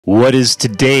What is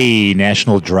today?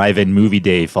 National Drive-In Movie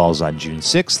Day falls on June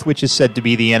 6th, which is said to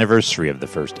be the anniversary of the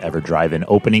first ever drive-in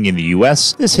opening in the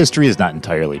U.S. This history is not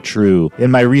entirely true. In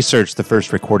my research, the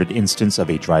first recorded instance of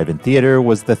a drive-in theater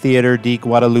was the Theater de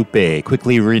Guadalupe,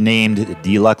 quickly renamed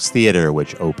Deluxe Theater,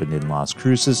 which opened in Las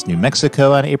Cruces, New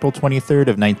Mexico on April 23rd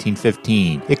of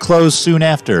 1915. It closed soon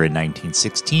after in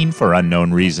 1916 for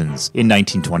unknown reasons. In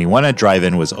 1921, a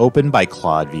drive-in was opened by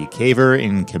Claude V. Caver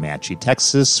in Comanche,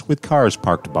 Texas, with cars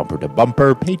parked bumper to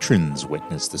bumper. Patrons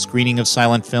witnessed the screening of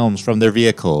silent films from their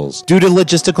vehicles. Due to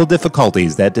logistical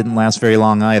difficulties, that didn't last very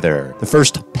long either. The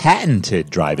first patented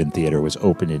drive-in theater was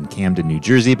opened in Camden, New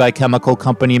Jersey by chemical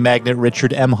company magnate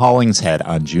Richard M. Hollingshead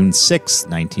on June 6,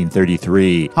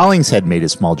 1933. Hollingshead made a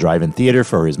small drive-in theater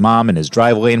for his mom in his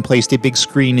driveway and placed a big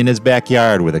screen in his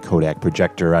backyard with a Kodak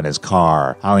projector on his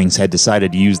car. Hollingshead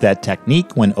decided to use that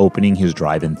technique when opening his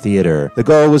drive-in theater. The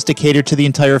goal was to cater to the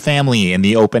entire family in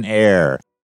the open air.